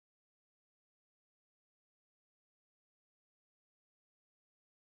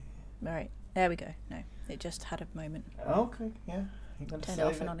Right. There we go. No, it just had a moment. Okay, yeah. Turned it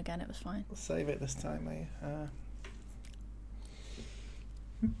off and on again. It was fine. Save it this time, mate.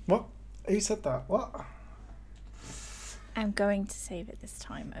 What? Who said that? What? I'm going to save it this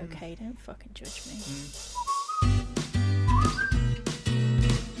time. Okay, don't fucking judge me.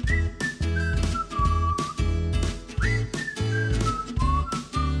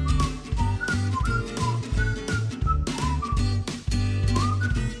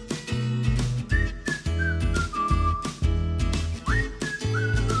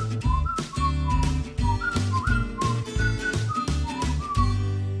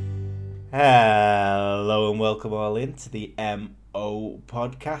 Hello and welcome all into the MO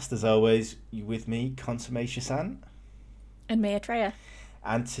podcast. As always, you with me, Consummation San. And Mia Treya.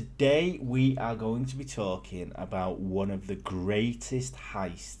 And today we are going to be talking about one of the greatest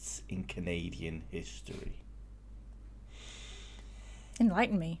heists in Canadian history.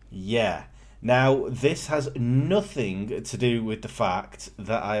 Enlighten me. Yeah. Now, this has nothing to do with the fact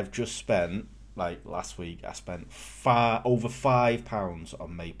that I have just spent, like last week, I spent over £5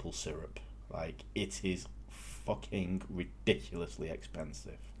 on maple syrup. Like, it is fucking ridiculously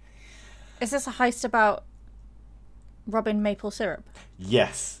expensive. Is this a heist about robbing maple syrup?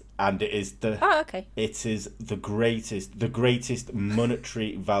 Yes, and it is okay. It is the greatest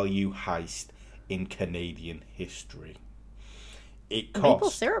monetary value heist in Canadian history. It cost maple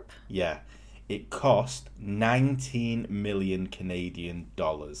syrup? Yeah. It cost 19 million Canadian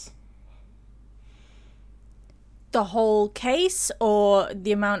dollars. The whole case, or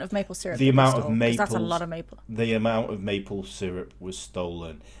the amount of maple syrup? The amount of maple. That's a lot of maple. The amount of maple syrup was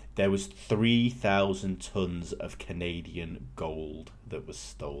stolen. There was 3,000 tons of Canadian gold that was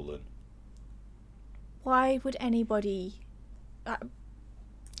stolen. Why would anybody?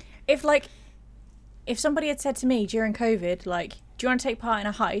 If somebody had said to me during COVID, like, do you want to take part in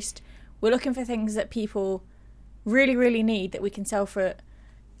a heist? We're looking for things that people really, really need that we can sell for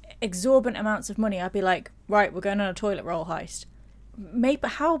exorbitant amounts of money, I'd be like, right, we're going on a toilet roll heist.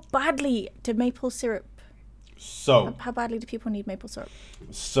 How badly do maple syrup? How badly do people need maple syrup?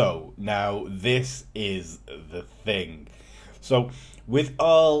 So now this is the thing. So with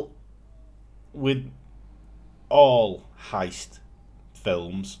all heist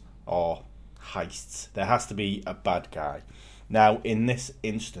films or heists, there has to be a bad guy. Now in this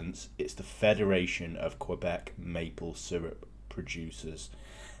instance, it's the Federation of Quebec Maple Syrup Producers.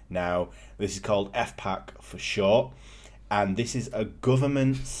 Now, this is called FPAC for short, and this is a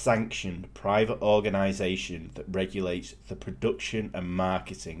government-sanctioned private organisation that regulates the production and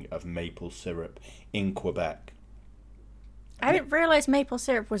marketing of maple syrup in Quebec. I didn't realise maple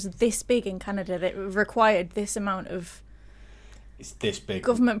syrup was this big in Canada, that it required this amount of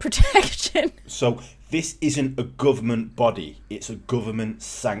government protection. So, this isn't a government body, it's a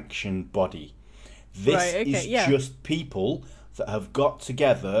government-sanctioned body. This is just people that have got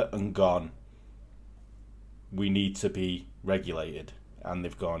together and gone, we need to be regulated. And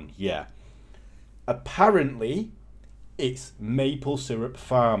they've gone, yeah. Apparently, it's maple syrup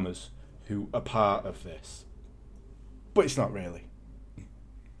farmers who are part of this. But it's not really.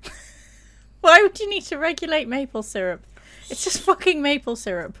 Why would you need to regulate maple syrup? It's just fucking maple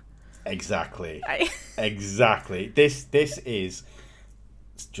syrup. Exactly. Exactly. This is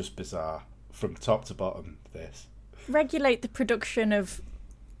just bizarre. From top to bottom, this. Regulate the production of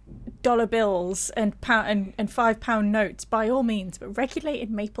dollar bills and £5 notes by all means, but regulated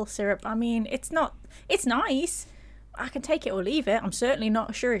maple syrup, I mean, it's nice. I can take it or leave it. I'm certainly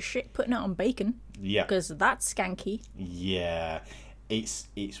not sure as shit putting it on bacon. Yeah. Because that's skanky. Yeah. It's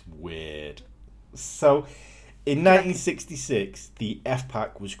weird. So, in 1966, the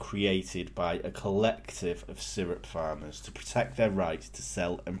FPAC was created by a collective of syrup farmers to protect their rights to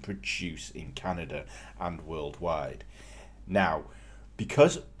sell and produce in Canada and worldwide. Now,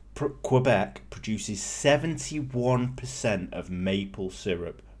 because Quebec produces 71% of maple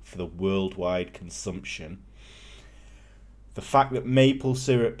syrup for the worldwide consumption, the fact that maple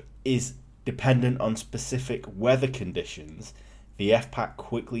syrup is dependent on specific weather conditions, the FPAC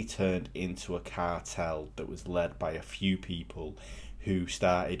quickly turned into a cartel that was led by a few people who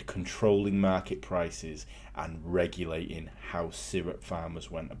started controlling market prices and regulating how syrup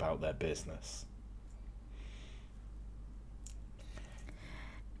farmers went about their business.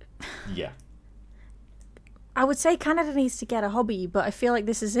 Yeah. I would say Canada needs to get a hobby, but I feel like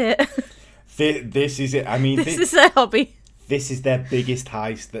this is it. This is it. I mean, this is their hobby. This is their biggest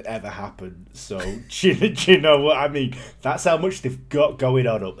heist that ever happened. So, do you know what I mean? That's how much they've got going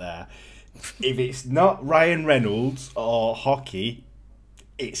on up there. If it's not Ryan Reynolds or hockey,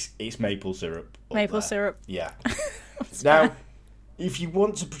 it's maple syrup. Maple syrup. Yeah. Now, if you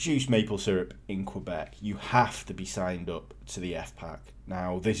want to produce maple syrup in Quebec, you have to be signed up to the FPAC.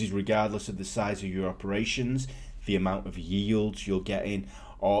 Now, this is regardless of the size of your operations, the amount of yields you're getting,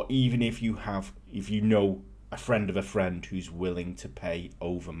 or even if you know a friend of a friend who's willing to pay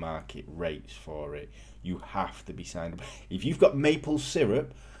over market rates for it, you have to be signed up. If you've got maple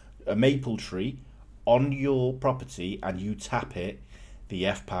syrup, a maple tree, on your property and you tap it, the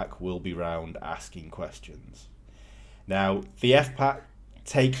FPAC will be round asking questions. Now, the FPAC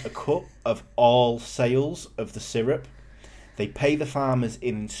take a cut of all sales of the syrup. They pay the farmers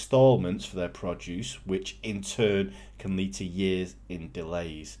in instalments for their produce, which in turn can lead to years in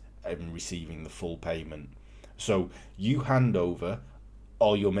delays in receiving the full payment. So you hand over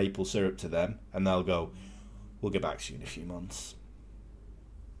all your maple syrup to them and they'll go, we'll get back to you in a few months.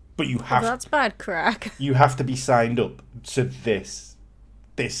 But you have that's bad crack. You have to be signed up to this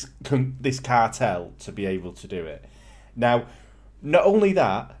cartel to be able to do it. Now, not only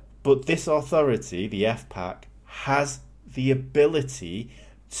that, but this authority, the FPAC, has the ability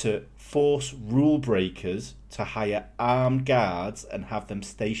to force rule breakers to hire armed guards and have them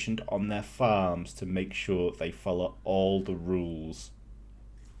stationed on their farms to make sure they follow all the rules.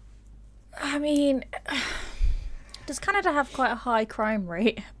 I mean, does Canada have quite a high crime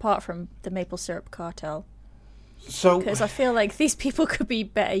rate apart from the maple syrup cartel? Because I feel like these people could be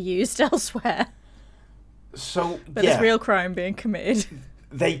better used elsewhere. But there's real crime being committed.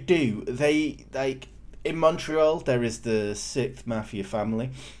 They do. In Montreal, there is the 6th Mafia family.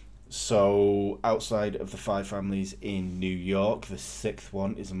 So outside of the 5 families in New York, the 6th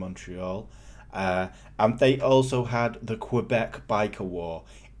one is in Montreal. And they also had the Quebec Biker War,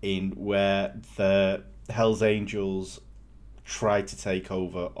 in where the Hells Angels tried to take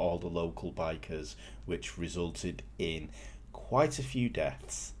over all the local bikers, which resulted in quite a few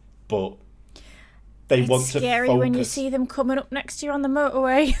deaths. But they want to focus. It's scary when you see them coming up next to you on the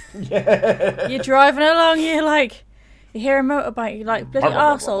motorway. Yeah. You're driving along, you hear a motorbike, you're like, bloody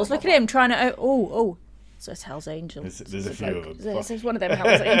arseholes, look at him trying to... So it's Hells Angels. There's a few of them. There's one of them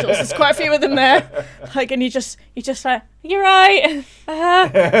Hells Angels. There's quite a few of them there. And you just like, you're right.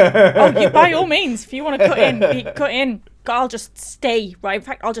 You by all means, if you want to cut in. I'll just stay. Right. In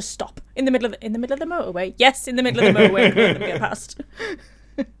fact, I'll just stop in the middle of the motorway. Yes, in the middle of the motorway. Let them get past.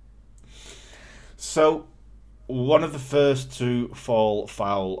 So, one of the first to fall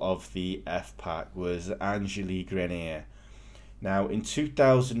foul of the FPAC was Angélie Grenier. Now, in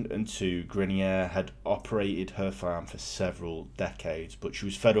 2002, Grenier had operated her farm for several decades, but she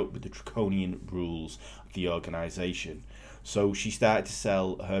was fed up with the draconian rules of the organisation. So she started to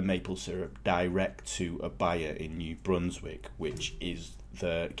sell her maple syrup direct to a buyer in New Brunswick, which is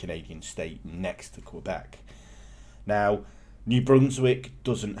the Canadian state next to Quebec. Now, New Brunswick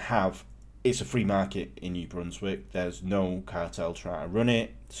doesn't have... It's a free market in New Brunswick. There's no cartel trying to run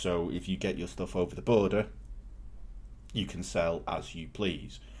it. So if you get your stuff over the border, you can sell as you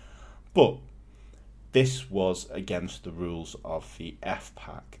please. But this was against the rules of the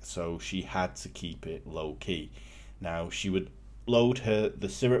FPAC, so she had to keep it low key. Now, she would load the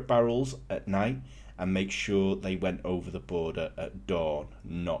syrup barrels at night and make sure they went over the border at dawn,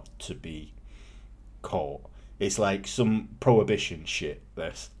 not to be caught. It's like some prohibition shit,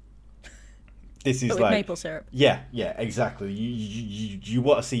 this. This is but with like maple syrup. Yeah, exactly. You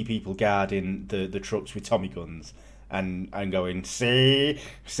want to see people guarding the trucks with Tommy guns and going, see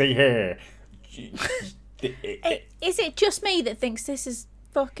here. Is it just me that thinks this is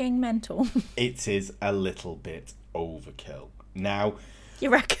fucking mental? It is a little bit overkill. Now, you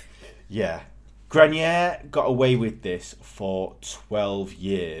reckon? Yeah. Grenier got away with this for 12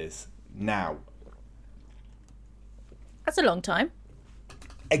 years. Now, that's a long time.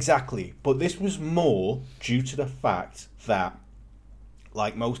 Exactly. But this was more due to the fact that,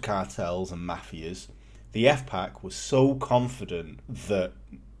 like most cartels and mafias, the FPAC was so confident that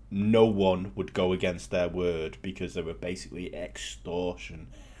no one would go against their word because they were basically extortion,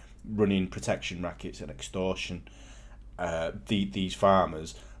 running protection rackets and extortion these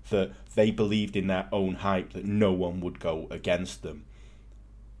farmers, that they believed in their own hype that no one would go against them.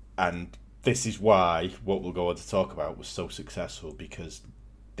 And this is why what we'll go on to talk about was so successful, because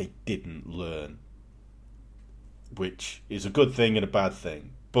they didn't learn, which is a good thing and a bad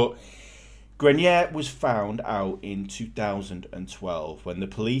thing. But Grenier was found out in 2012 when the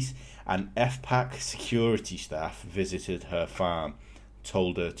police and FPAC security staff visited her farm,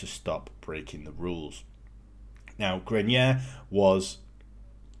 told her to stop breaking the rules. Now, Grenier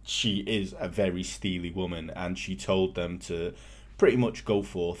she is a very steely woman, and she told them to pretty much go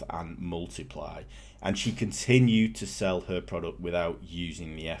forth and multiply. And she continued to sell her product without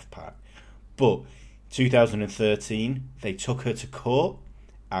using the FPAC. But 2013, they took her to court,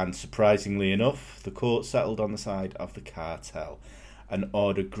 and surprisingly enough, the court settled on the side of the cartel and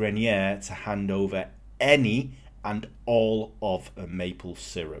ordered Grenier to hand over any and all of her maple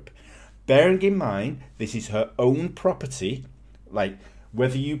syrup. Bearing in mind, this is her own property. Like,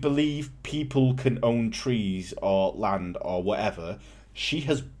 whether you believe people can own trees or land or whatever, she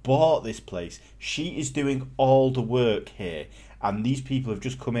has bought this place. She is doing all the work here. And these people have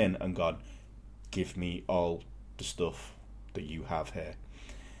just come in and gone, give me all the stuff that you have here.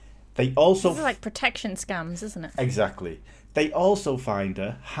 They also... This is like protection scams, isn't it? Exactly. They also fined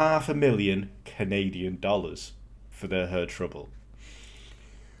her $500,000 Canadian for her trouble.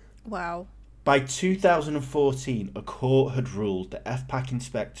 Wow. By 2014, a court had ruled that FPAC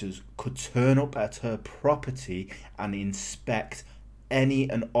inspectors could turn up at her property and inspect any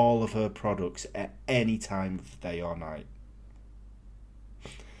and all of her products at any time of the day or night.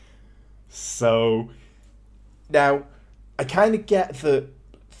 So, now, I kind of get that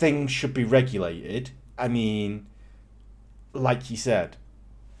things should be regulated. I mean, like you said,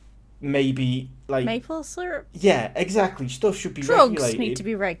 maybe like maple syrup. Yeah, exactly. Stuff should be Drugs regulated. need to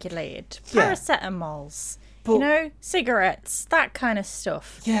be regulated. Yeah. Paracetamols. But, cigarettes, that kind of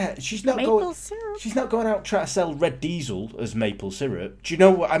stuff. Yeah, she's not maple syrup. She's not going out trying to sell red diesel as maple syrup. Do you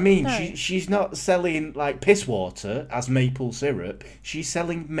know what I mean? No. She's not selling like piss water as maple syrup. She's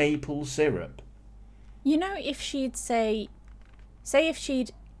selling maple syrup. If she'd say if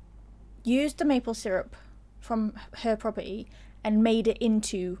she'd used the maple syrup from her property and made it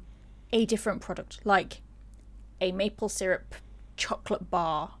into a different product, like a maple syrup chocolate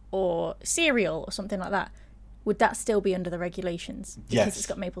bar or cereal or something like that, would that still be under the regulations? Because Yes. it's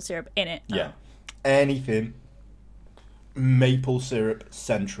got maple syrup in it. Yeah. Anything maple syrup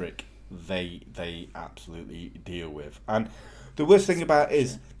centric, they absolutely deal with. And the worst thing about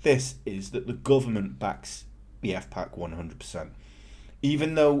is that the government backs the FPAC 100%.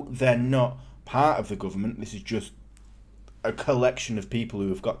 Even though they're not part of the government, this is just a collection of people who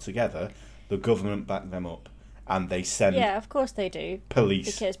have got together, the government back them up. And they send Yeah, of course they do.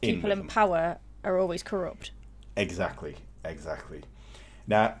 police Because people with in them. power are always corrupt. Exactly.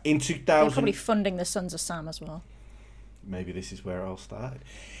 Now, in They're 2000... probably funding the Sons of Sam as well. Maybe this is where it all started.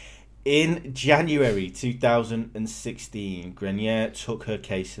 In January 2016, Grenier took her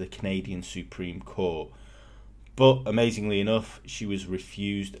case to the Canadian Supreme Court. But, amazingly enough, she was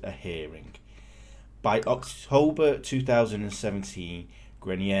refused a hearing. By October 2017,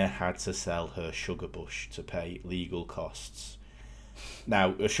 Grenier had to sell her sugar bush to pay legal costs.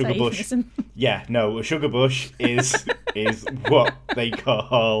 Now, a sugar bush... Euphemism. Yeah, no, a sugar bush is what they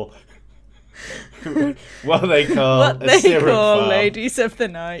call... what they call a syrup farm. ladies of the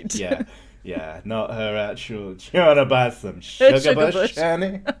night. Yeah, not her actual... Do you want to buy some sugar bush,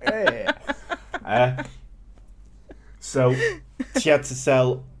 Johnny? Yeah. So, she had to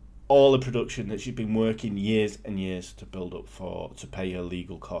sell all the production that she'd been working years and years to build up for, to pay her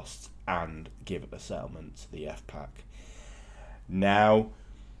legal costs and give a settlement to the FPAC. Now,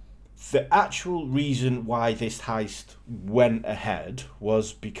 the actual reason why this heist went ahead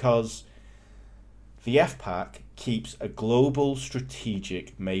was because the FPAC keeps a global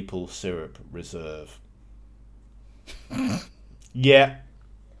strategic maple syrup reserve. Yeah.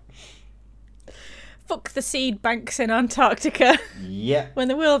 Fuck the seed banks in Antarctica. Yeah. When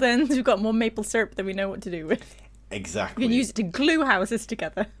the world ends, we've got more maple syrup than we know what to do with. Exactly. We can use it to glue houses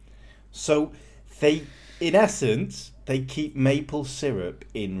together. So they, in essence, they keep maple syrup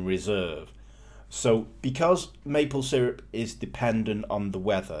in reserve. So because maple syrup is dependent on the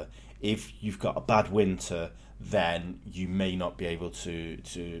weather, if you've got a bad winter, then you may not be able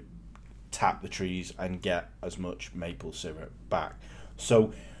to tap the trees and get as much maple syrup back.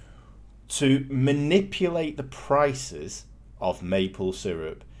 So to manipulate the prices of maple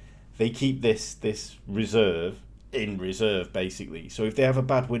syrup, they keep this reserve in reserve, basically. So if they have a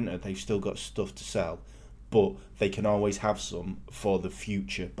bad winter, they've still got stuff to sell, but they can always have some for the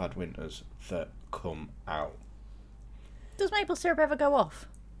future bad winters that come out. Does maple syrup ever go off?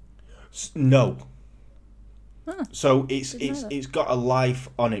 No. Huh. So Didn't know that. it's got a life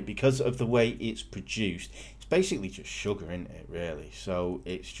on it because of the way it's produced. It's basically just sugar, isn't it, really? So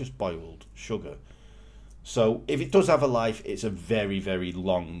it's just boiled sugar. So if it does have a life, it's a very, very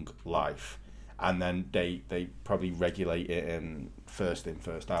long life. And then they probably regulate it in, first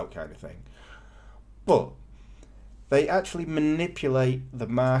out kind of thing. But they actually manipulate the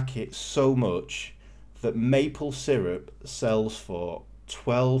market so much that maple syrup sells for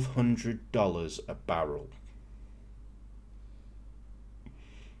 $1,200 a barrel.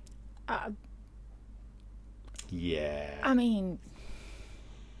 Uh, Yeah. I mean,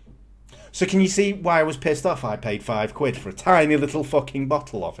 So can you see why I was pissed off? I paid £5 for a tiny little fucking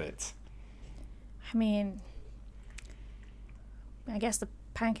bottle of it. I mean, I guess the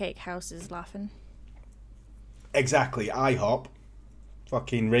pancake house is laughing. Exactly, IHOP,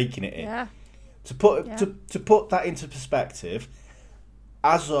 fucking raking it in. Yeah. To put that into perspective,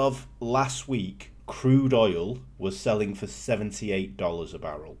 as of last week, crude oil was selling for $78 a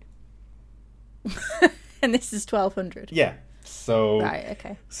barrel. And this is 1,200. Yeah. So right.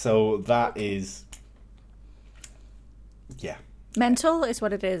 Okay. So that is, yeah. Mental is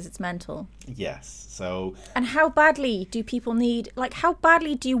what it is. It's mental. Yes. So. And how badly do people need? Like, how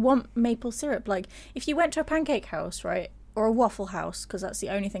badly do you want maple syrup? Like, if you went to a pancake house, right, or a waffle house, because that's the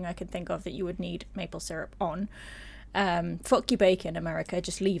only thing I can think of that you would need maple syrup on. Fuck your bacon, America.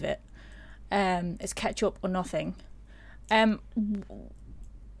 Just leave it. It's ketchup or nothing.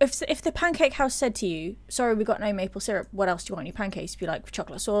 If the pancake house said to you, sorry, we got no maple syrup, what else do you want in your pancakes? Be like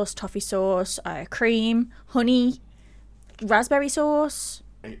chocolate sauce, toffee sauce, cream, honey, raspberry sauce,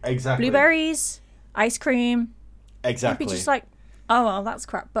 Exactly. blueberries, ice cream. Exactly. You'd be just like, oh, well, that's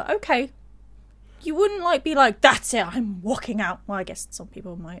crap. But okay. You wouldn't like be like, that's it, I'm walking out. Well, I guess some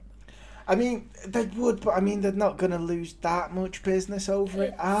people might. I mean, they would, but I mean, they're not going to lose that much business over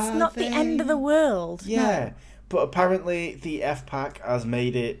it, are It's not they? the end of the world. Yeah. No. But apparently the FPAC has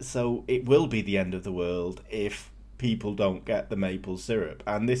made it so it will be the end of the world if people don't get the maple syrup.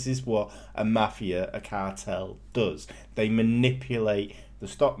 And this is what a mafia, a cartel, does. They manipulate the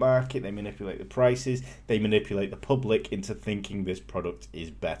stock market, they manipulate the prices, they manipulate the public into thinking this product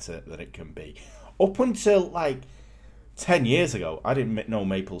is better than it can be. Up until, like, 10 years ago, I didn't know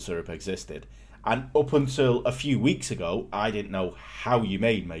maple syrup existed. And up until a few weeks ago, I didn't know how you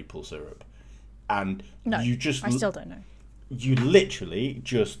made maple syrup. And No, you just... I still don't know. You literally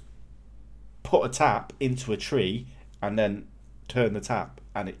just put a tap into a tree and then turn the tap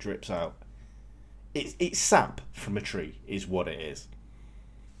and it drips out. It's sap from a tree is what it is.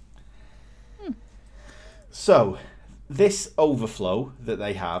 So, this overflow that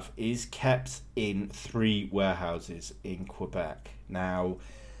they have is kept in 3 warehouses in Quebec. Now,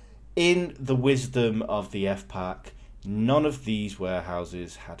 in the wisdom of the FPAC, none of these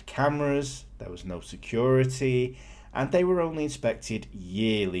warehouses had cameras, there was no security, and they were only inspected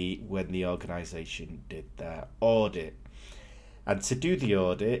yearly when the organisation did their audit. And to do the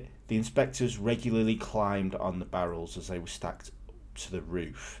audit, the inspectors regularly climbed on the barrels as they were stacked up to the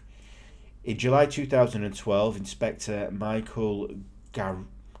roof. In July 2012, Inspector Michael Oh,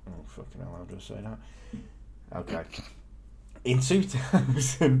 fucking hell, how do I say that? Okay. In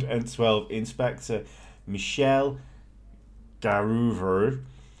 2012, Inspector Michel Garouver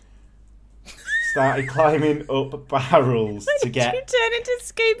started climbing up barrels to get... You turn into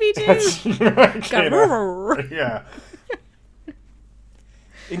Scooby-Doo. Yeah.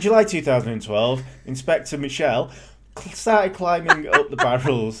 In July 2012, Inspector Michel started climbing up the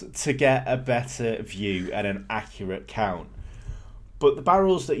barrels to get a better view and an accurate count. But the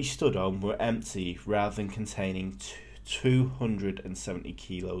barrels that he stood on were empty rather than containing 270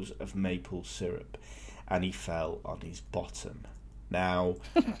 kilos of maple syrup, and he fell on his bottom. Now,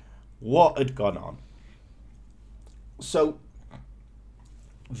 what had gone on? So,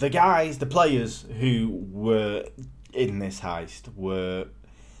 the players who were in this heist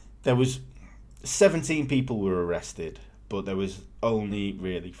there was 17 people were arrested, but there was only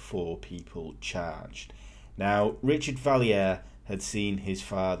really 4 people charged. Now, Richard Valliere had seen his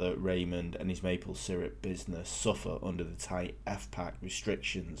father Raymond and his maple syrup business suffer under the tight FPAC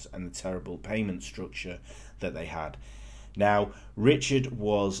restrictions and the terrible payment structure that they had. Now, Richard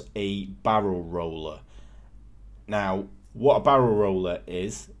was a barrel roller. Now, what a barrel roller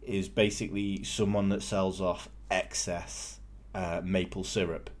is basically someone that sells off excess maple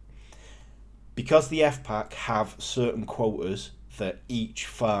syrup. Because the FPAC have certain quotas that each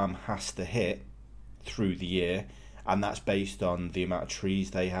farm has to hit through the year, and that's based on the amount of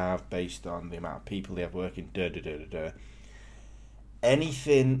trees they have, based on the amount of people they have working,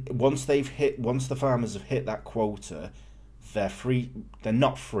 anything, once the farmers have hit that quota, they're free. They're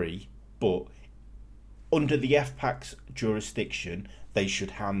not free, but under the FPAC's jurisdiction, they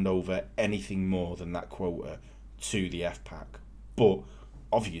should hand over anything more than that quota to the FPAC. But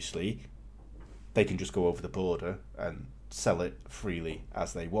obviously, they can just go over the border and sell it freely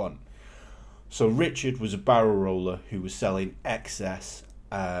as they want. So Richard was a barrel roller who was selling excess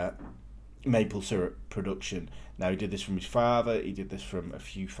maple syrup production. Now, he did this from his father, he did this from a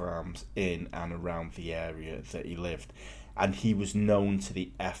few farms in and around the area that he lived. And he was known to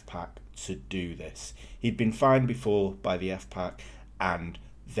the FPAC to do this. He'd been fined before by the FPAC, and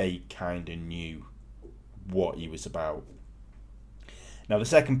they kind of knew what he was about. Now, the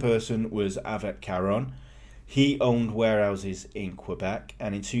second person was Avec Caron. He owned warehouses in Quebec,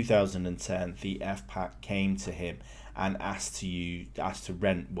 and in 2010, the FPAC came to him and asked to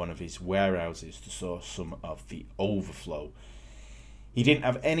rent one of his warehouses to source some of the overflow. He didn't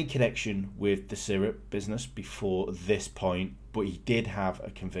have any connection with the syrup business before this point, but he did have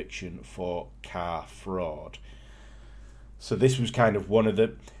a conviction for car fraud. So this was kind of one of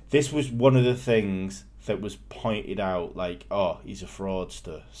the things that was pointed out, like, oh, he's a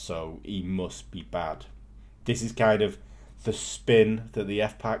fraudster, so he must be bad. This is kind of the spin that the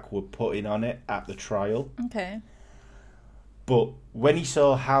FPAC were putting on it at the trial. Okay. But when he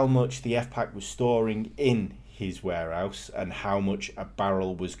saw how much the FPAC was storing in his warehouse and how much a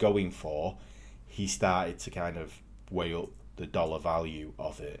barrel was going for, he started to kind of weigh up the dollar value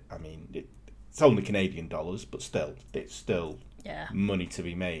of it. I mean, it's only Canadian dollars, but still, it's still money to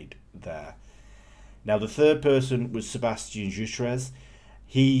be made there. Now, the third person was Sebastien Jutres.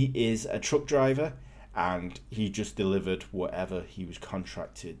 He is a truck driver, and he just delivered whatever he was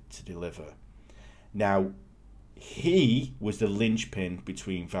contracted to deliver. Now, he was the linchpin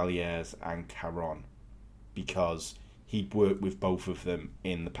between Vallières and Caron, because he'd worked with both of them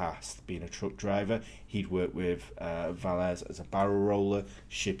in the past. Being a truck driver, he'd worked with Vallières as a barrel roller,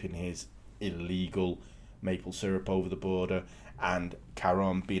 shipping his illegal maple syrup over the border, and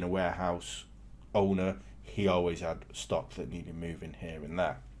Caron, being a warehouse owner, he always had stock that needed moving here and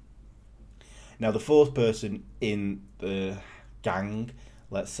there. Now, the fourth person in the gang,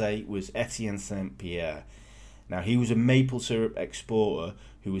 let's say, was Etienne Saint-Pierre. Now, he was a maple syrup exporter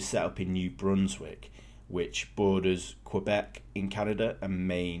who was set up in New Brunswick, which borders Quebec in Canada and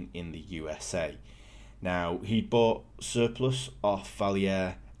Maine in the USA. Now, he'd bought surplus off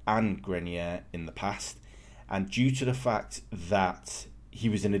Vallières and Grenier in the past, and due to the fact that he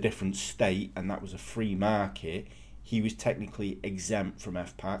was in a different state and that was a free market, he was technically exempt from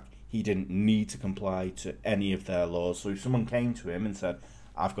FPAC. He didn't need to comply to any of their laws. So if someone came to him and said,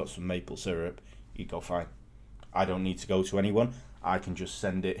 I've got some maple syrup, he'd go, fine. I don't need to go to anyone. I can just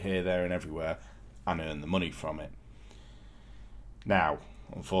send it here, there and everywhere and earn the money from it. Now,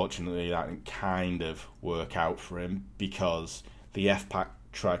 unfortunately, that didn't kind of work out for him, because the FPAC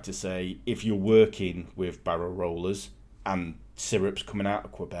tried to say, if you're working with barrel rollers and syrup's coming out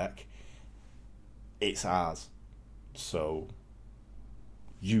of Quebec, it's ours. So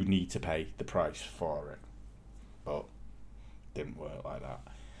you need to pay the price for it. But didn't work like that.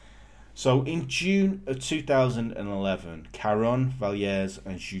 So in June of 2011, Caron, Vallières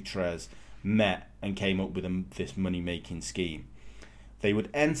and Jutres met and came up with this money-making scheme. They would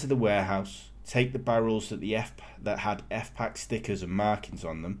enter the warehouse, take the barrels that had FPAC stickers and markings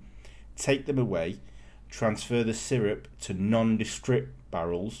on them, take them away, transfer the syrup to nondescript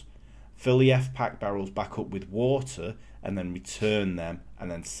barrels, fill the FPAC barrels back up with water, and then return them, and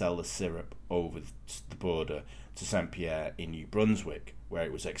then sell the syrup over the border to Saint-Pierre in New Brunswick, where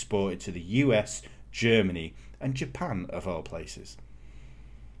it was exported to the US, Germany, and Japan, of all places.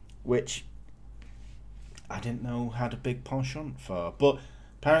 Which I didn't know had a big penchant for, but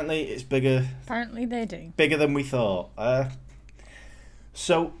apparently it's bigger. Apparently they do. Bigger than we thought.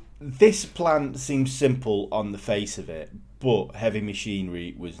 So this plan seems simple on the face of it, but heavy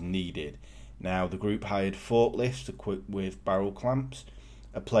machinery was needed. Now, the group hired forklifts equipped with barrel clamps,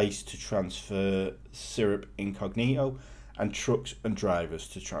 a place to transfer syrup incognito, and trucks and drivers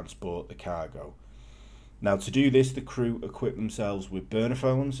to transport the cargo. Now, to do this, the crew equipped themselves with burner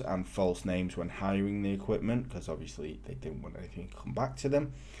phones and false names when hiring the equipment, because obviously they didn't want anything to come back to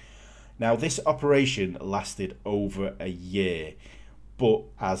them. Now, this operation lasted over a year, but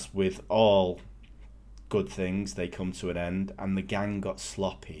as with all good things, they come to an end, and the gang got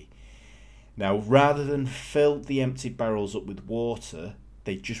sloppy. Now, rather than fill the empty barrels up with water,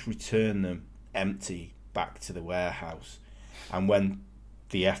 they just returned them empty back to the warehouse. And when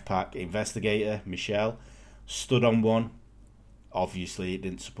the FPAC investigator, Michel, stood on one, obviously it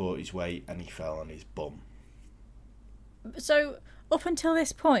didn't support his weight and he fell on his bum. So, up until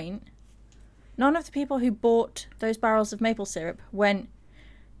this point, none of the people who bought those barrels of maple syrup went,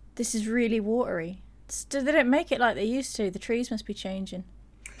 this is really watery. They didn't make it like they used to. The trees must be changing.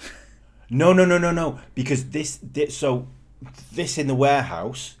 No. Because this in the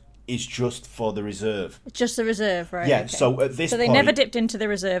warehouse is just for the reserve. It's just the reserve, right? Yeah, okay. so at this point... So they never dipped into the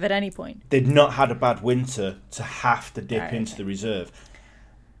reserve at any point? They'd not had a bad winter to have to dip into the reserve.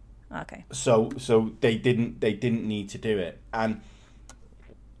 Okay. So they didn't need to do it. And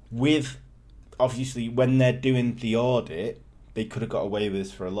with... Obviously, when they're doing the audit, they could have got away with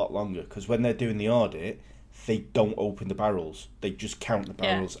this for a lot longer. Because when they're doing the audit, they don't open the barrels. They just count the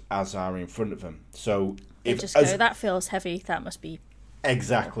barrels as are in front of them. So they just go, that feels heavy, that must be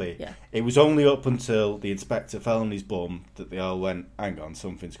Exactly. Yeah. It was only up until the inspector fell on his bum that they all went, hang on,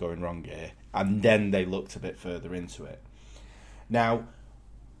 something's going wrong here. And then they looked a bit further into it. Now,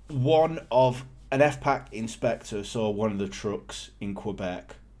 an FPAC inspector saw one of the trucks in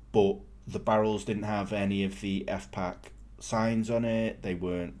Quebec, but the barrels didn't have any of the FPAC signs on it. They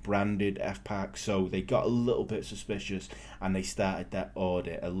weren't branded FPAC, so they got a little bit suspicious and they started their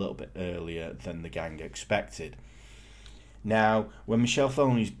audit a little bit earlier than the gang expected. Now, when Michel fell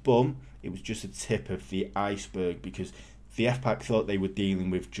on his bum, it was just a tip of the iceberg because the FPAC thought they were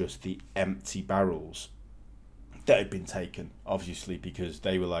dealing with just the empty barrels that had been taken, obviously, because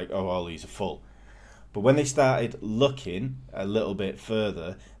they were like, oh, all these are full. But when they started looking a little bit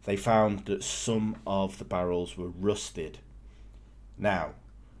further, they found that some of the barrels were rusted. Now,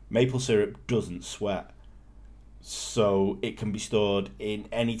 maple syrup doesn't sweat, so it can be stored in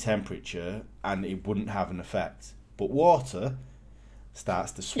any temperature and it wouldn't have an effect. But water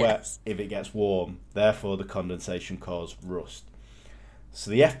starts to sweat if it gets warm, therefore the condensation caused rust. So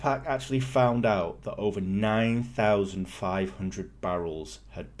the FPAC actually found out that over 9,500 barrels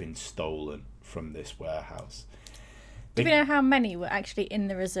had been stolen from this warehouse. Do we know how many were actually in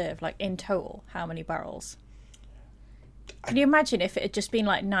the reserve, like in total? How many barrels? Can you imagine if it had just been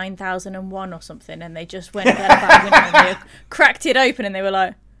like 9,001 or something and they just went down the back window and they cracked it open and they were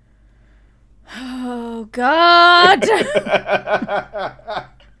like, oh, God!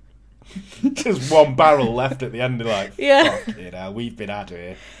 Just one barrel left at the end of like, yeah. Fuck it, we've been had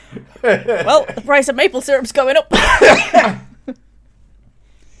here. Well, the price of maple syrup's going up.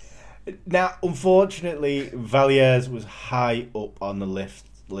 Now, unfortunately, Vallières was high up on the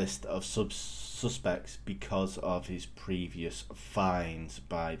list of suspects because of his previous fines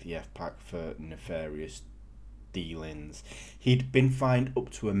by the FPAC for nefarious dealings. He'd been fined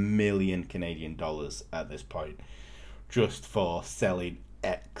up to $1 million Canadian at this point, just for selling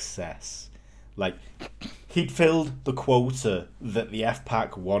excess. Like, he'd filled the quota that the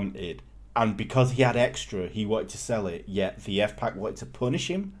FPAC wanted, and because he had extra, he wanted to sell it, yet the FPAC wanted to punish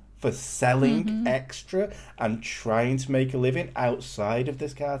him for selling extra and trying to make a living outside of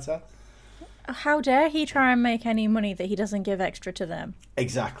this cartel. How dare he try and make any money that he doesn't give extra to them?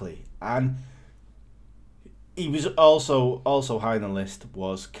 Exactly. And he was also high on the list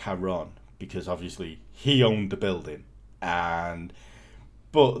was Caron, because obviously he owned the building.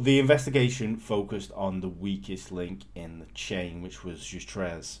 But the investigation focused on the weakest link in the chain, which was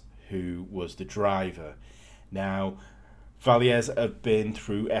Jutres, who was the driver. Now, Vallières had been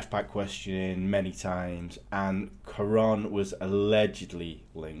through FPAC questioning many times, and Caron was allegedly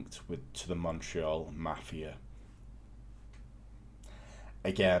linked to the Montreal Mafia.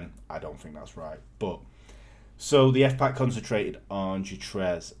 Again, I don't think that's right. So the FPAC concentrated on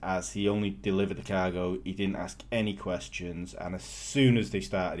Jutres, as he only delivered the cargo, he didn't ask any questions, and as soon as they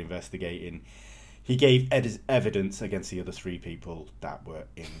started investigating, he gave evidence against the other three people that were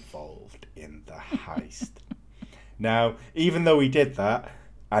involved in the heist. Now, even though he did that,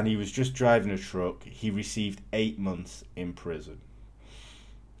 and he was just driving a truck, he received 8 months in prison.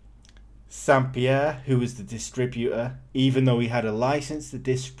 Saint-Pierre, who was the distributor, even though he had a license to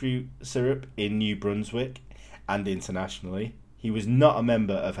distribute syrup in New Brunswick and internationally, he was not a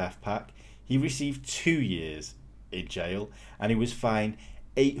member of FPAC. He received 2 years in jail, and he was fined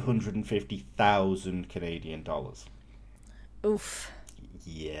 $850,000 Canadian. Oof.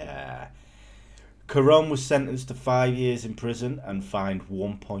 Yeah. Caron was sentenced to 5 years in prison and fined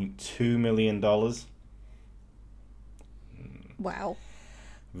 $1.2 million. Wow.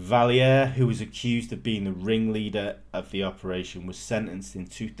 Vallières, who was accused of being the ringleader of the operation, was sentenced in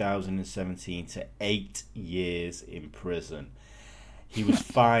 2017 to 8 years in prison. He was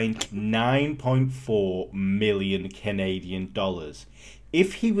fined $9.4 million Canadian.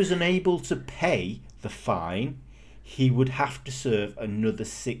 If he was unable to pay the fine, he would have to serve another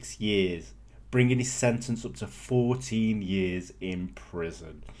 6 years, bringing his sentence up to 14 years in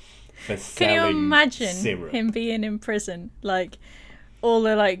prison for selling Can you imagine syrup. Him being in prison? Like, all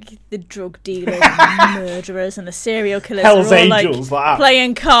the drug dealers and murderers and the serial killers Hell's are all Angels, like that.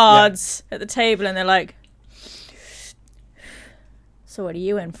 Playing cards at the table, and they're like, so what are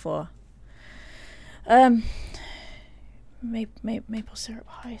you in for? Maple syrup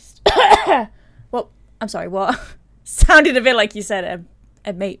heist. Well, I'm sorry, what? Sounded a bit like you said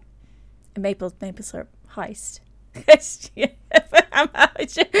a maple syrup heist. What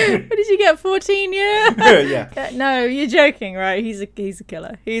did you get? 14 years? Yeah. No, you're joking, right? He's a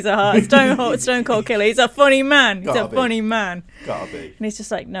killer. He's a stone cold killer. He's a funny man. Funny man. Gotta be. And he's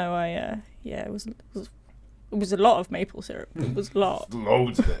just like, no, it was a lot of maple syrup. It was a lot.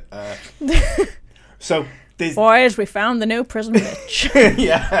 Loads of it. So Boys, we found the new prison bitch.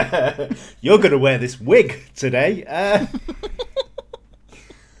 Yeah. You're going to wear this wig today.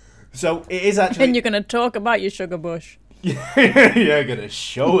 So it is actually... And you're going to talk about your sugar bush. You're going to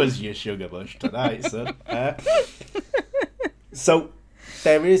show us your sugar bush tonight, son. So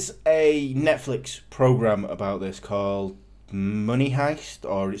there is a Netflix program about this called Money Heist,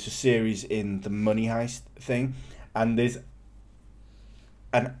 or it's a series in the Money Heist thing, and there's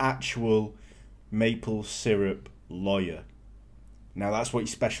an actual maple syrup lawyer. Now that's what he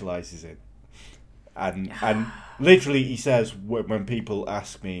specialises in, and literally he says, when people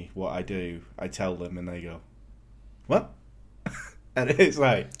ask me what I do, I tell them, and they go, "What?" And it's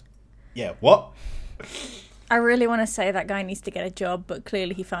like, yeah, what? I really want to say that guy needs to get a job, but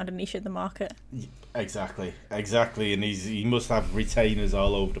clearly he found a niche in the market. Exactly, and he must have retainers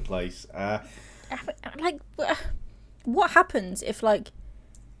all over the place. What happens if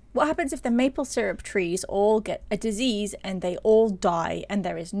the maple syrup trees all get a disease and they all die and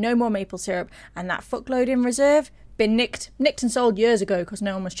there is no more maple syrup, and that fuckload in reserve been nicked and sold years ago because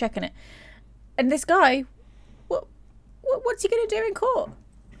no one was checking it, and this guy, what's he going to do in court?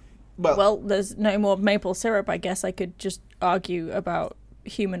 Well, there's no more maple syrup. I guess I could just argue about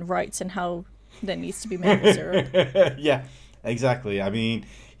human rights and how there needs to be maple syrup. Yeah, exactly. I mean,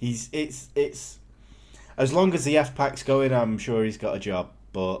 it's as long as the FPAC's going, I'm sure he's got a job.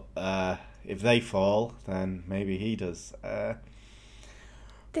 But if they fall, then maybe he does.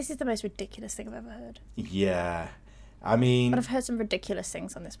 This is the most ridiculous thing I've ever heard. Yeah, I mean... But I've heard some ridiculous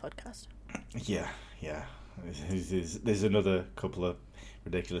things on this podcast. Yeah. There's another couple of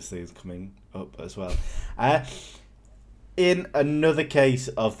ridiculous things coming up as well. In another case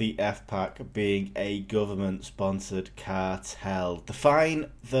of the FPAC being a government-sponsored cartel, the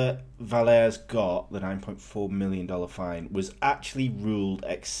fine that Valaire's got, the $9.4 million fine, was actually ruled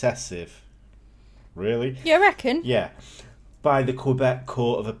excessive. Really? You reckon? Yeah. By the Quebec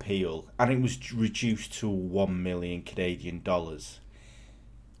Court of Appeal, and it was reduced to $1 million Canadian dollars.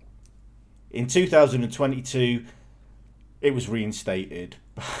 In 2022, it was reinstated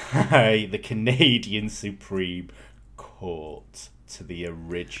by the Canadian Supreme Court to the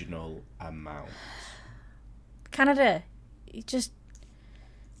original amount. Canada, you just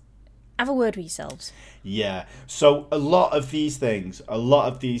have a word with yourselves. Yeah. So a lot of these things,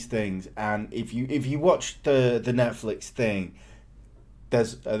 and if you watch the Netflix thing,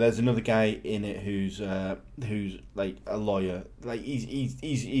 there's another guy in it who's like a lawyer, like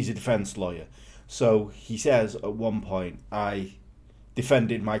he's a defense lawyer. So he says at one point, I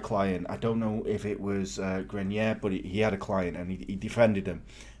defended my client. I don't know if it was Grenier, but he had a client and he defended him,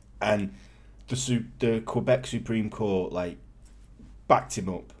 and the Quebec Supreme Court like backed him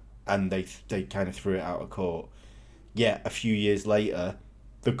up, and they kind of threw it out of court. Yet a few years later,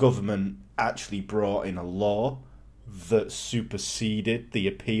 the government actually brought in a law that superseded the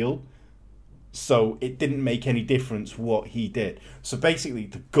appeal, so it didn't make any difference what he did. So basically,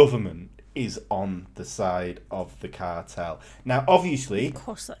 the government is on the side of the cartel. Now, obviously, of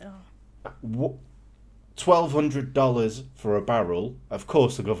course they are. $1,200 for a barrel. Of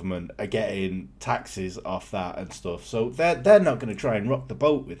course, the government are getting taxes off that and stuff. So they're not going to try and rock the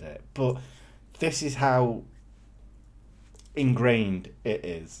boat with it. But this is how ingrained it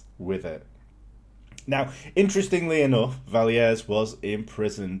is with it. Now, interestingly enough, Valaire's was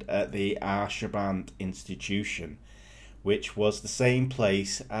imprisoned at the Archibald Institution, which was the same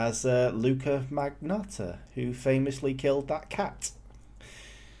place as Luca Magnotta, who famously killed that cat.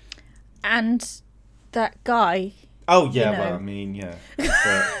 And that guy... Oh, yeah, well, I mean, yeah.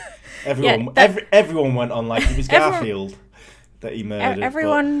 Everyone, everyone went on like he was Garfield that he murdered.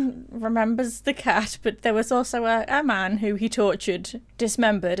 Everyone remembers the cat, but there was also a man who he tortured,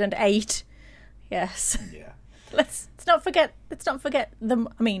 dismembered, and ate. Yes. Yeah. Let's not forget them.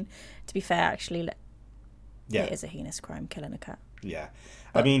 I mean, to be fair, actually, it is a heinous crime killing a cat. Yeah.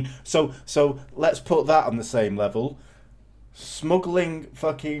 I mean, so let's put that on the same level. Smuggling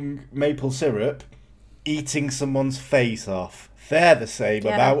fucking maple syrup, eating someone's face off. They're the same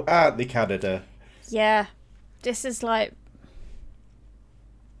about, aren't they, Canada? Yeah. This is like...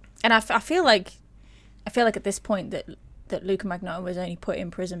 And I feel like at this point that Luca Magnotta was only put in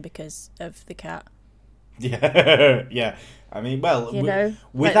prison because of the cat. Yeah, yeah. I mean, well, without...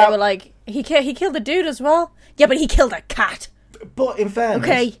 they were like, he killed a dude as well. Yeah, but he killed a cat. But in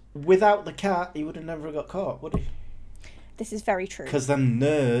fairness, without the cat, he would have never got caught, would he? This is very true. Because them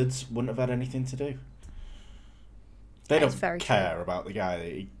nerds wouldn't have had anything to do. They don't care about the guy that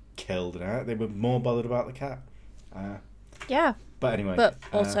he killed. They were more bothered about the cat. Yeah. But anyway. But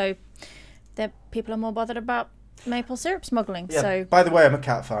also, people are more bothered about maple syrup smuggling. Yeah. So By the way, I'm a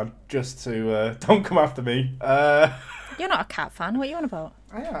cat fan. Just to don't come after me. you're not a cat fan. What are you on about?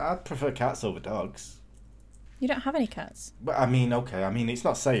 I prefer cats over dogs. You don't have any cats. But I mean, okay. I mean, it's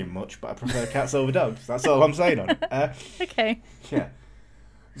not saying much, but I prefer cats over dogs. That's all I'm saying on it. Okay. Yeah.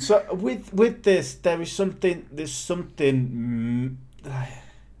 So with this, there's something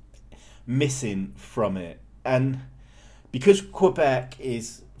missing from it, and because Quebec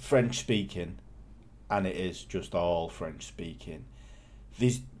is French speaking, and it is just all French speaking,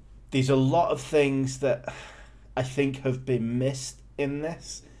 there's a lot of things that I think have been missed in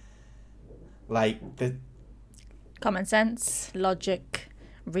this, like the Common sense, logic,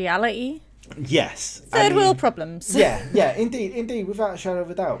 reality. yes, Third world problems. yeah, indeed, without a shadow of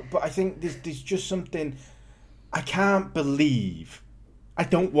a doubt. But I think there's just something I can't believe. I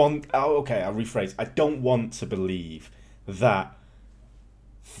don't want. Oh, okay, I'll rephrase. I don't want to believe that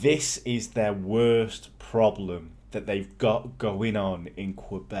this is their worst problem that they've got going on in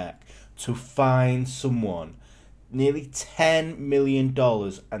Quebec, to find someone nearly $10 million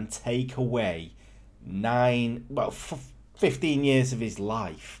and take away 15 years of his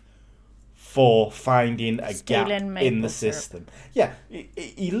life for finding a Stealing gap in the maple syrup. system. Yeah,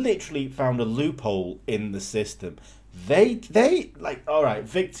 he literally found a loophole in the system. They like, all right,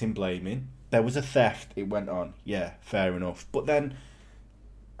 victim blaming. There was a theft. It went on. Yeah, fair enough. But then,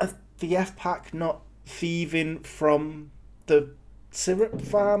 the FPAC not thieving from the syrup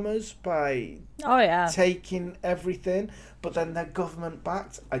farmers by taking everything, but then they're government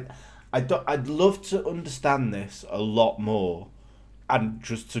backed. I'd love to understand this a lot more, and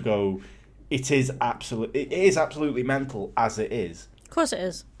just to go, it is absolutely mental as it is. Of course it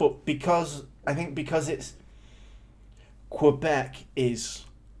is. But because it's Quebec is,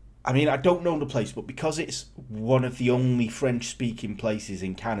 I mean, I don't know the place, but because it's one of the only French-speaking places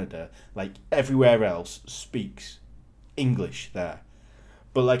in Canada, like everywhere else speaks English there.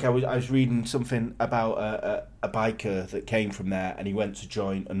 But like I was reading something about a biker that came from there, and he went to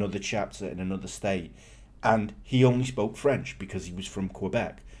join another chapter in another state, and he only spoke French because he was from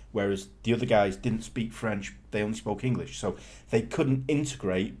Quebec, whereas the other guys didn't speak French, they only spoke English. So they couldn't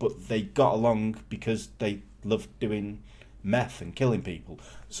integrate, but they got along because they loved doing meth and killing people.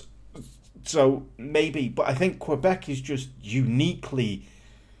 So maybe, but I think Quebec is just unique.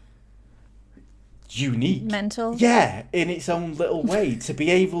 Mental. Yeah, in its own little way. To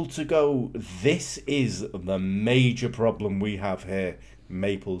be able to go, this is the major problem we have here,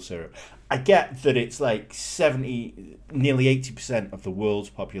 maple syrup. I get that it's like 70, nearly 80% of the world's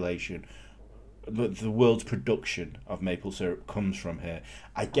population, the world's production of maple syrup comes from here.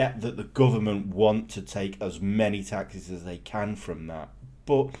 I get that the government want to take as many taxes as they can from that,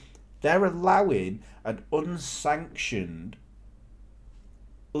 but they're allowing an unsanctioned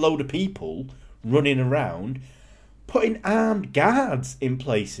load of people running around, putting armed guards in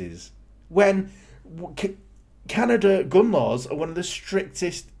places when Canada gun laws are one of the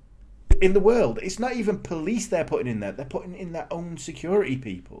strictest in the world. It's not even police they're putting in there. They're putting in their own security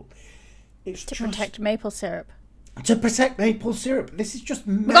people. It's to protect maple syrup. To protect maple syrup. This is just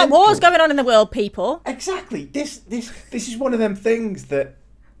mental. We've got wars going on in the world, people. Exactly. This is one of them things that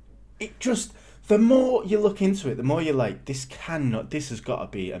it just... The more you look into it, the more you're like, this has got to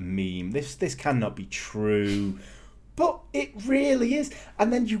be a meme. This cannot be true. But it really is.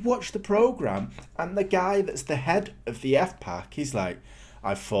 And then you watch the programme, and the guy that's the head of the FPAC, he's like,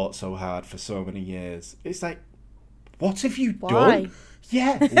 I've fought so hard for so many years. It's like, what have you done?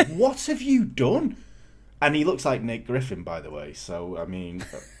 Yeah, what have you done? And he looks like Nick Griffin, by the way. So, I mean,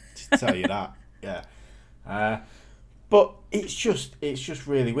 to tell you that, yeah. But it's just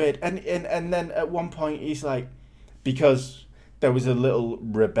really weird. And then at one point he's like, because there was a little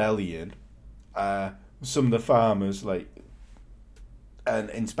rebellion, some of the farmers, like, an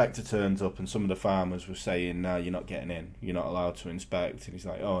inspector turns up and some of the farmers were saying, no, you're not getting in. You're not allowed to inspect. And he's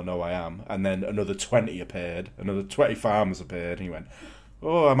like, oh, no, I am. And then another 20 farmers appeared. And he went,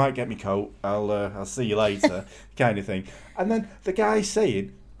 oh, I might get me coat. I'll see you later, kind of thing. And then the guy's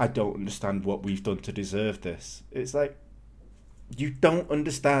saying, I don't understand what we've done to deserve this. It's like, you don't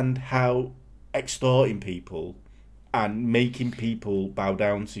understand how extorting people and making people bow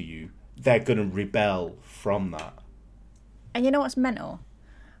down to you, they're going to rebel from that. And you know what's mental?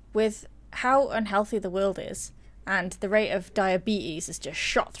 With how unhealthy the world is, and the rate of diabetes is just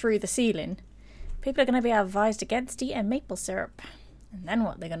shot through the ceiling, people are going to be advised against eating maple syrup. And then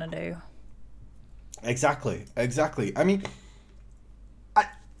what they're going to do? Exactly. I mean...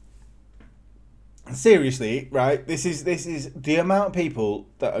 Seriously, right? This is the amount of people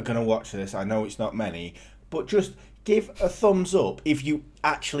that are going to watch this. I know it's not many, but just give a thumbs up if you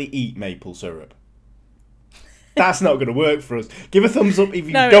actually eat maple syrup. That's not going to work for us. Give a thumbs up if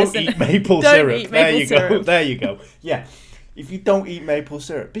you No, it don't isn't. eat maple Don't syrup. eat There maple you go. syrup. There you go. Yeah. If you don't eat maple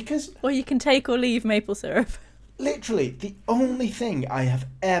syrup. Because Or you can take or leave maple syrup. literally the only thing I have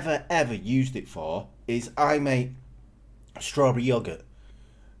ever used it for is I make strawberry yogurt.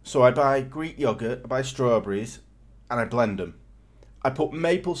 So I buy Greek yogurt, I buy strawberries, and I blend them. I put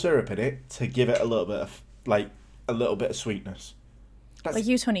maple syrup in it to give it a little bit of sweetness. That's Well,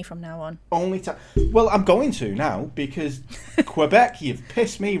 use honey from now on. only time. Well, I'm going to now because Quebec, you've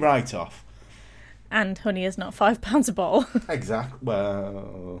pissed me right off. And honey is not £5 a bottle. Exactly.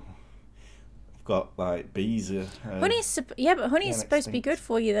 Well, I've got like bees. But honey is supposed to be good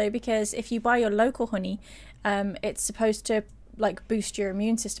for you though, because if you buy your local honey, it's supposed to like boost your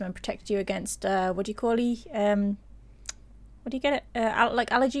immune system and protect you against what do you call it? What do you get it? Like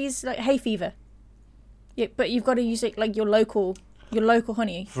allergies, like hay fever. Yeah, but you've got to use it like your local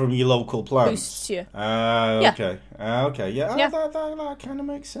honey. From your local plants. Boosts you. Okay. Okay. Yeah. Yeah. That kind of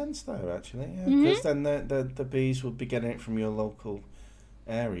makes sense though, actually. Yeah. Mm-hmm. Because then the bees would be getting it from your local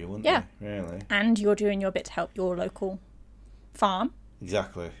area, wouldn't they? Really. And you're doing your bit to help your local farm.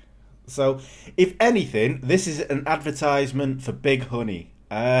 Exactly. So, if anything, this is an advertisement for Big Honey.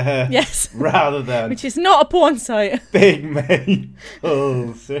 Yes. Rather than Which is not a porn site. Big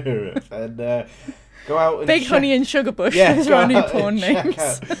maple syrup. And go out and Big Honey and Sugar Bush. Yeah, Those go are our new out porn and names.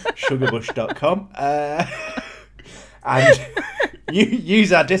 check out sugarbush.com. And you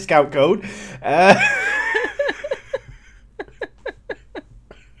use our discount code.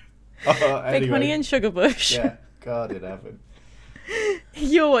 Big Honey and Sugar Bush. Yeah, God in heaven.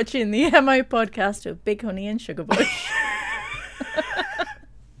 You're watching the MO podcast of Big Honey and Sugar Bush.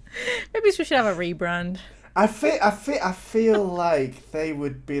 Maybe we should have a rebrand. I feel like they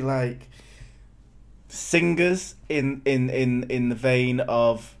would be like singers in the vein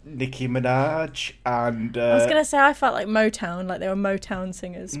of Nicki Minaj and. I was gonna say I felt like Motown, like they were Motown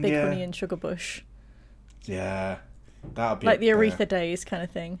singers, Big Yeah. Honey and Sugar Bush, Yeah, that'd be like the Aretha days kind of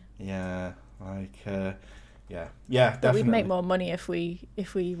thing. Yeah, like yeah, But definitely. we'd make more money if we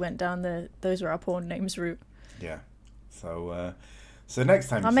went down the those are our porn names route. Yeah, so next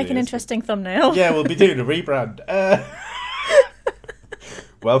time. I'll you make see an us- interesting thumbnail. Yeah, we'll be doing a rebrand.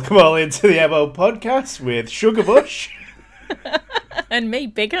 Welcome all into the MO podcast with Sugar Bush. And me,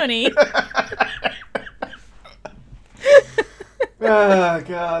 Big Honey. Oh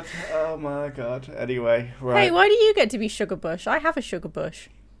God! Oh my God! Anyway, right. Hey, why do you get to be Sugar Bush? I have a Sugar Bush.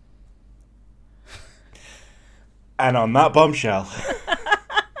 And on that bombshell,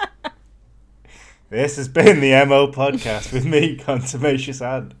 this has been the MO podcast with me, Contumacious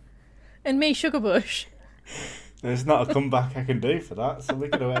Ann. And me, Sugar Bush. There's not a comeback I can do for that, so we're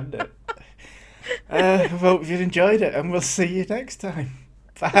going to end it. I hope you enjoyed it, and we'll see you next time.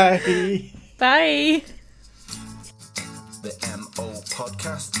 Bye. Bye. The MO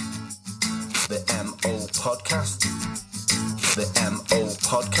Podcast. The MO Podcast. The MO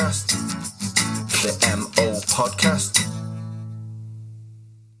Podcast. The MO Podcast.